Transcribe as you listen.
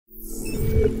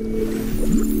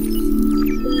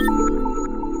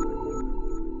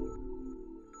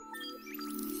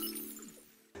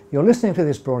You're listening to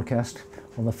this broadcast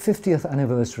on the 50th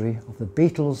anniversary of the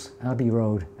Beatles' Abbey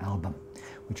Road album,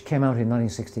 which came out in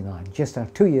 1969, just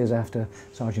 2 years after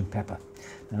Sgt. Pepper.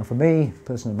 Now for me, a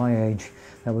person of my age,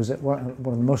 that was one of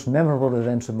the most memorable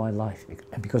events of my life,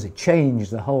 because it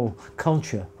changed the whole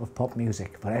culture of pop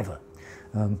music forever.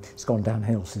 It's gone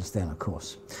downhill since then, of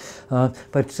course.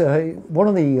 But one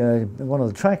of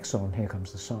the tracks on Here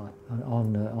Comes the Sun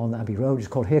on Abbey Road is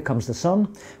called Here Comes the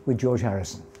Sun with George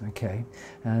Harrison. Okay,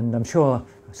 and I'm sure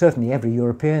certainly every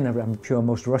European, I'm sure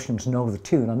most Russians know the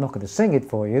tune. I'm not going to sing it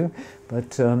for you, but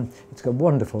it's a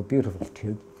wonderful, beautiful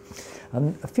tune.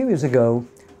 A few years ago,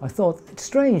 I thought it's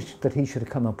strange that he should have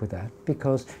come up with that,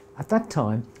 because at that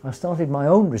time I started my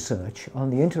own research on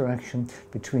the interaction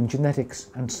between genetics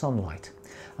and sunlight.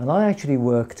 And I actually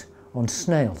worked on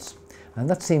snails, and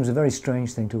that seems a very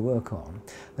strange thing to work on.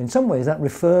 In some ways that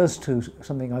refers to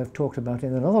something I've talked about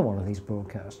in another one of these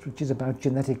broadcasts, which is about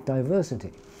genetic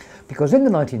diversity. Because in the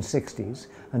 1960s,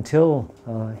 until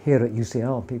here at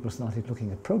UCL people started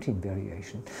looking at protein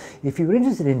variation, if you were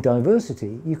interested in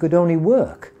diversity, you could only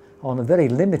work on a very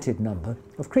limited number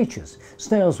of creatures.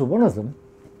 Snails were one of them,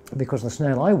 because the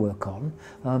snail I work on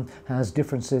has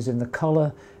differences in the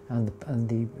colour and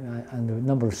the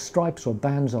number of stripes or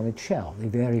bands on its shell. They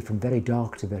vary from very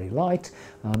dark to very light,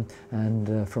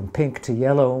 and from pink to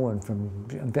yellow, and from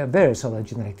various other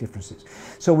genetic differences.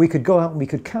 So we could go out and we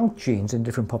could count genes in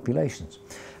different populations.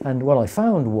 And what I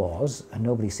found was, and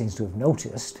nobody seems to have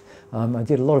noticed, I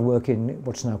did a lot of work in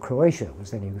what's now Croatia,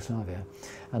 was then Yugoslavia,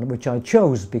 and which I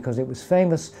chose because it was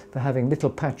famous for having little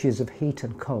patches of heat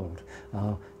and cold.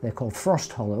 They're called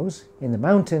frost hollows in the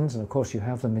mountains, and of course you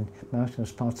have them in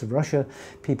mountainous parts of Russia.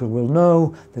 People will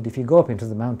know that if you go up into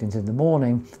the mountains in the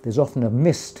morning, there's often a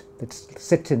mist that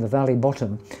sits in the valley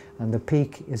bottom, and the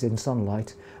peak is in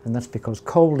sunlight, and that's because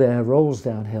cold air rolls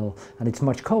downhill and it's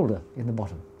much colder in the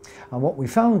bottom. And what we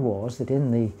found was that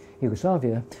in the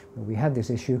Yugoslavia, where we had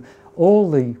this issue, all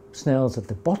the snails at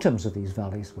the bottoms of these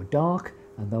valleys were dark,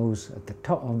 and those at the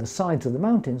top, on the sides of the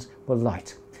mountains, were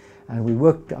light. And we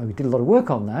did a lot of work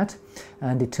on that,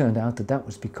 and it turned out that that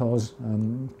was because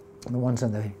the ones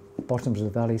on the bottoms of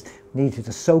the valleys needed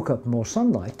to soak up more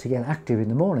sunlight to get active in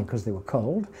the morning because they were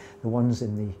cold. The ones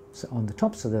on the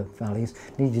tops of the valleys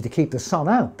needed to keep the sun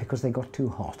out because they got too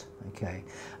hot. Okay,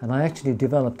 and I actually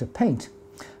developed a paint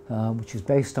which is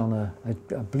based on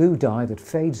a blue dye that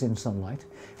fades in sunlight,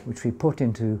 which we put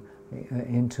into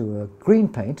a green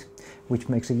paint, which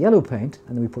makes a yellow paint,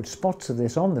 and then we put spots of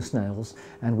this on the snails,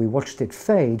 and we watched it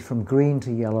fade from green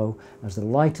to yellow as the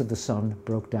light of the sun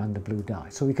broke down the blue dye.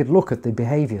 So we could look at the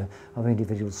behaviour of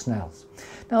individual snails.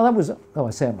 Now that was, though I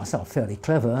say it myself, fairly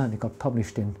clever, and it got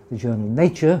published in the journal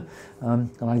Nature, and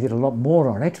I did a lot more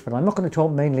on it, but I'm not going to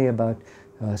talk mainly about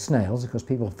snails, because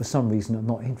people for some reason are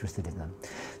not interested in them.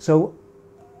 So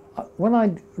when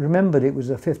I remembered it was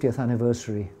the 50th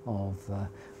anniversary of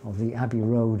the Abbey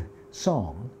Road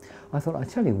song, I thought, I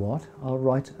tell you what, I'll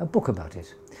write a book about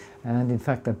it. And in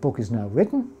fact that book is now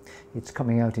written. It's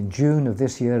coming out in June of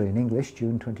this year in English,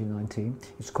 June 2019.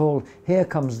 It's called Here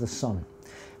Comes the Sun.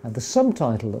 And the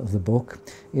subtitle of the book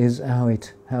is how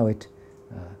it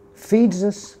feeds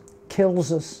us,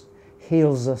 kills us,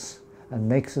 heals us, and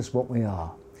makes us what we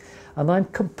are. And I'm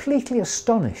completely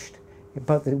astonished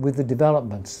with the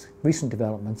developments, recent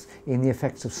developments, in the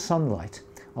effects of sunlight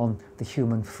on the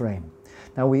human frame.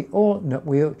 Now we all know,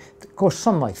 of course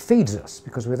sunlight feeds us,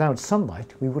 because without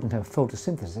sunlight we wouldn't have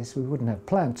photosynthesis, we wouldn't have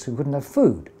plants, we wouldn't have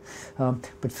food.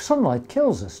 But sunlight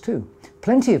kills us too.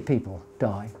 Plenty of people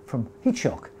die from heat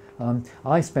shock.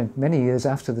 I spent many years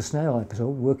after the snail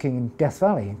episode working in Death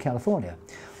Valley in California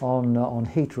on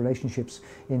heat relationships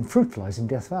in fruit flies in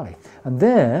Death Valley. And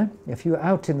there, if you're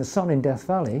out in the sun in Death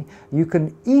Valley, you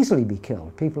can easily be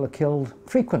killed. People are killed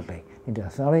frequently in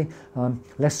Death Valley,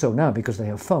 less so now because they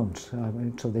have phones,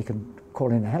 so they can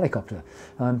call in a helicopter.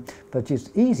 But it's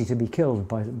easy to be killed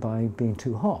by being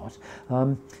too hot.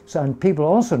 And people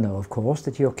also know, of course,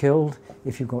 that you're killed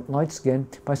if you've got light skin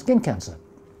by skin cancer.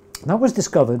 That was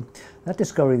discovered,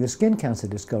 the skin cancer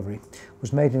discovery,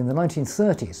 was made in the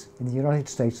 1930s in the United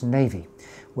States Navy,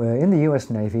 where in the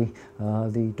US Navy,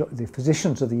 the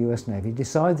physicians of the US Navy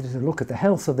decided to look at the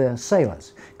health of their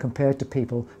sailors compared to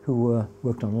people who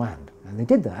worked on land. And they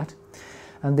did that,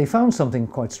 and they found something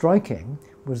quite striking,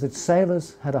 was that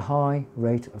sailors had a high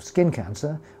rate of skin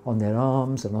cancer on their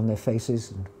arms and on their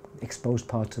faces and exposed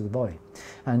parts of the body.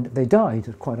 And they died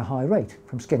at quite a high rate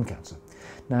from skin cancer.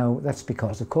 Now that's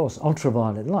because, of course,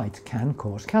 ultraviolet light can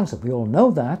cause cancer. We all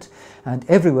know that, and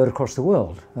everywhere across the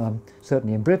world,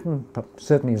 certainly in Britain,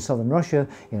 certainly in southern Russia,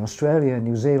 in Australia,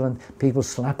 New Zealand, people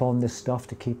slap on this stuff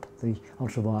to keep the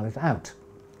ultraviolet out.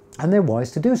 And they're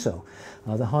wise to do so.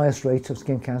 The highest rate of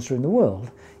skin cancer in the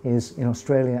world is in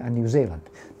Australia and New Zealand.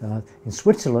 In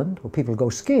Switzerland, where people go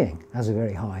skiing, has a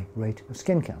very high rate of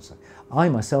skin cancer. I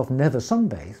myself never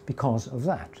sunbathe because of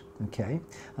that, okay?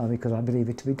 Because I believe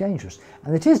it to be dangerous.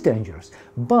 And it is dangerous,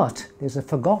 but there's a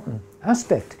forgotten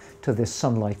aspect to this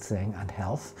sunlight thing and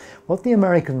health. What the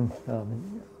American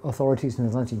authorities in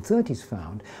the 1930s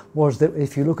found was that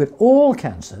if you look at all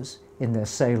cancers in their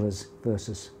sailors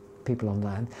versus people on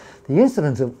land, the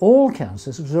incidence of all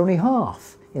cancers was only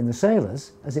half in the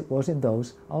sailors as it was in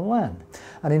those on land.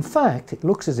 And in fact, it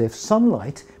looks as if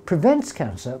sunlight prevents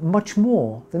cancer much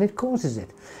more than it causes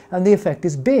it. And the effect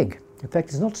is big. The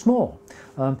effect is not small.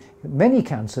 Many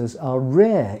cancers are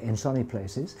rare in sunny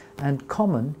places and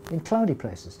common in cloudy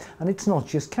places. And it's not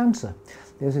just cancer.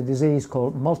 There's a disease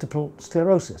called multiple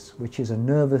sclerosis, which is a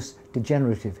nervous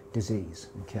degenerative disease.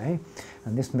 Okay?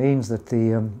 And this means that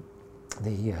the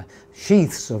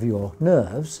sheaths of your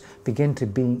nerves begin to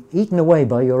be eaten away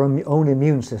by your own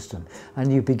immune system,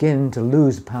 and you begin to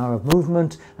lose the power of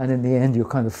movement, and in the end you're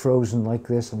kind of frozen like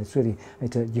this, and it's really,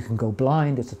 you can go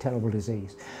blind. It's a terrible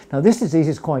disease. Now this disease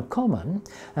is quite common,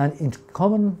 and it's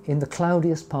common in the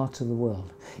cloudiest parts of the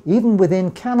world. Even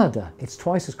within Canada, it's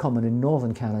twice as common in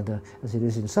northern Canada as it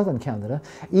is in southern Canada.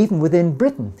 Even within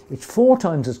Britain, it's 4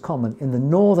 times as common in the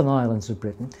northern islands of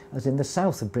Britain as in the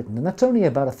south of Britain, and that's only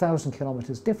about 1,000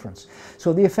 kilometres difference.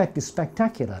 So the effect is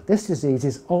spectacular. This disease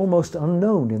is almost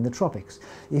unknown in the tropics.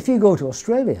 If you go to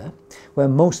Australia, where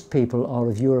most people are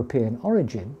of European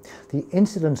origin, the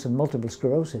incidence of multiple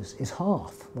sclerosis is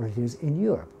half what it is in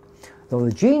Europe. Though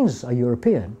the genes are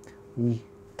European, the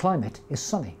climate is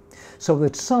sunny. So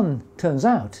that sun turns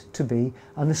out to be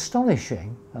an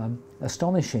astonishing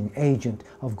agent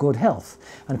of good health.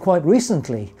 And quite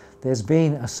recently, there's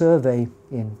been a survey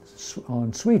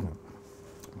on Sweden,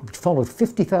 which followed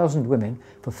 50,000 women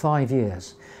for 5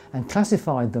 years and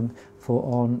classified them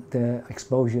on their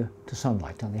exposure to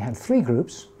sunlight. And they had 3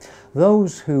 groups: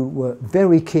 those who were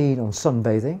very keen on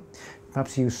sunbathing,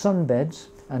 perhaps used sunbeds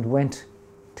and went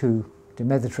to the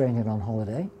Mediterranean on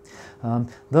holiday,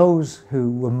 those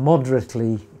who were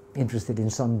moderately interested in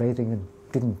sunbathing and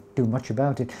didn't do much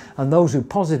about it, and those who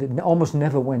almost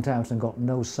never went out and got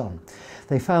no sun.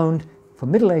 They found for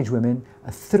middle-aged women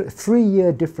a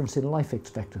 3-year difference in life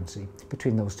expectancy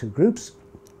between those 2 groups,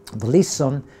 the least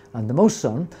sun and the most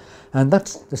sun, and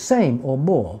that's the same or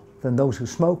more than those who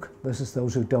smoke versus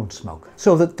those who don't smoke.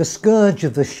 So that the scourge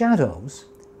of the shadows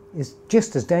is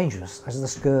just as dangerous as the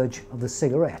scourge of the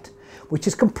cigarette, which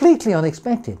is completely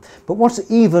unexpected. But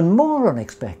what's even more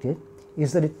unexpected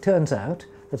is that it turns out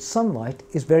that sunlight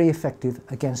is very effective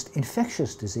against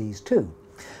infectious disease too,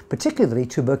 particularly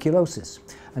tuberculosis.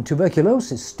 And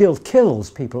tuberculosis still kills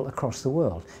people across the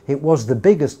world. It was the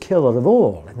biggest killer of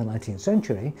all in the 19th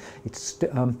century. It's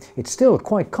still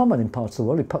quite common in parts of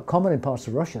the world, common in parts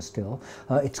of Russia still.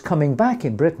 It's coming back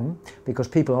in Britain because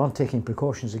people aren't taking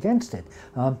precautions against it.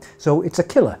 So it's a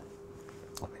killer.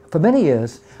 For many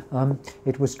years,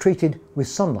 it was treated with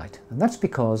sunlight, and that's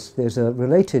because there's a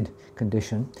related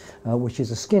condition, which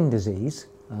is a skin disease,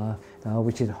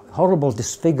 which is horrible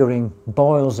disfiguring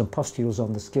boils and pustules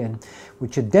on the skin,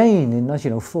 which a Dane in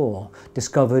 1904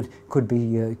 discovered could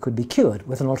be cured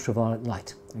with an ultraviolet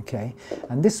light. Okay,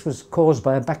 and this was caused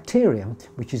by a bacterium,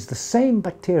 which is the same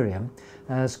bacterium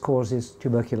as causes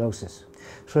tuberculosis.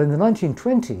 So in the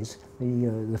 1920s,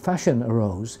 the fashion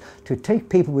arose to take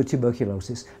people with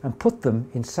tuberculosis and put them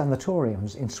in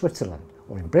sanatoriums in Switzerland,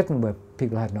 or in Britain, where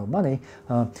people had no money.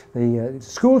 The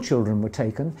school children were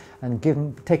taken and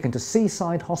taken to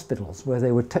seaside hospitals where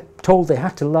they were told they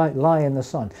had to lie in the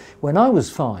sun. When I was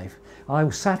 5, I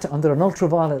sat under an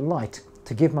ultraviolet light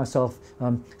to give myself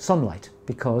sunlight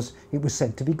because it was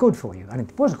said to be good for you, and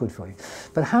it was good for you.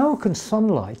 But how can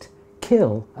sunlight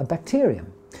kill a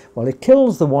bacterium? Well, it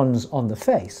kills the ones on the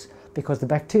face because the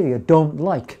bacteria don't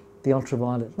like the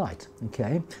ultraviolet light,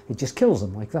 okay? It just kills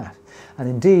them like that. And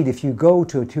indeed, if you go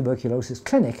to a tuberculosis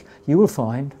clinic, you will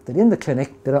find that in the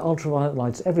clinic there are ultraviolet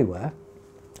lights everywhere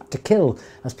to kill.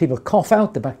 As people cough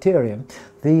out the bacterium,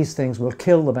 these things will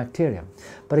kill the bacterium.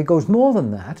 But it goes more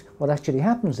than that. What actually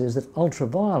happens is that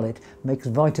ultraviolet makes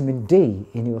vitamin D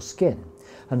in your skin.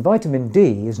 And vitamin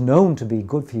D is known to be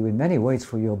good for you in many ways,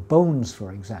 for your bones,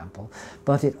 for example,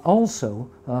 but it also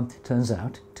turns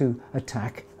out to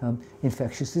attack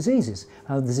infectious diseases.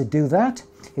 How does it do that?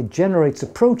 It generates a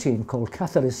protein called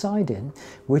cathelicidin,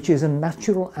 which is a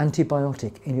natural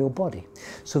antibiotic in your body.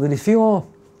 So that if you're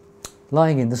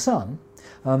lying in the sun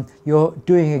you're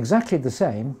doing exactly the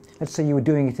same. Let's say you were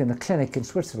doing it in a clinic in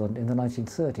Switzerland in the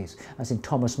 1930s, as in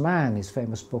Thomas Mann, his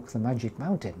famous book, The Magic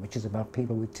Mountain, which is about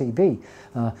people with TB,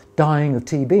 dying of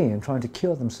TB and trying to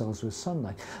cure themselves with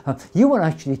sunlight. You were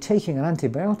actually taking an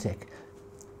antibiotic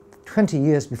 20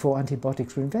 years before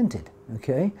antibiotics were invented,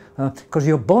 okay? Because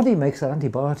your body makes an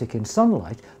antibiotic in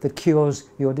sunlight that cures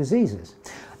your diseases.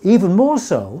 Even more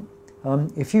so,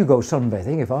 if you go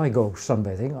sunbathing, if I go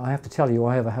sunbathing, I have to tell you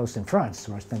I have a house in France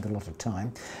where I spend a lot of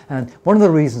time. And one of the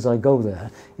reasons I go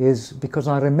there is because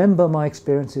I remember my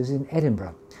experiences in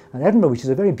Edinburgh. And Edinburgh, which is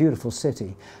a very beautiful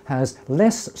city, has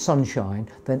less sunshine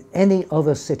than any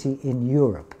other city in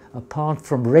Europe, apart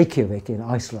from Reykjavik in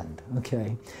Iceland,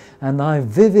 okay? And I have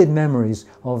vivid memories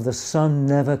of the sun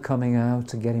never coming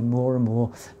out and getting more and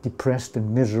more depressed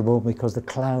and miserable because the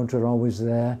clouds are always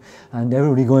there and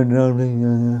everybody going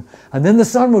down, and then the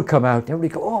sun would come out and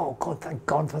everybody go, oh God, thank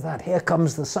God for that, here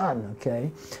comes the sun,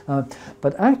 okay?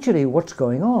 But actually what's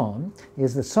going on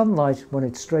is the sunlight, when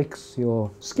it strikes your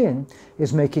skin,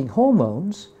 is making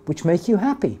hormones which make you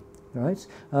happy. Right?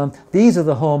 These are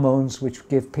the hormones which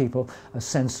give people a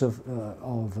sense of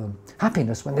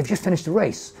happiness when they've just finished a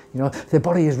race. You know, their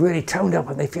body is really toned up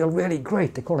and they feel really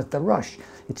great. They call it the rush.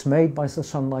 It's made by the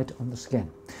sunlight on the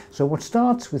skin. So what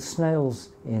starts with snails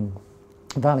in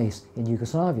valleys in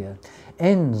Yugoslavia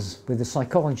ends with the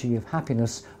psychology of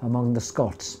happiness among the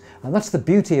Scots. And that's the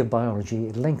beauty of biology.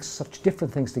 It links such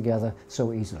different things together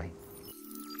so easily.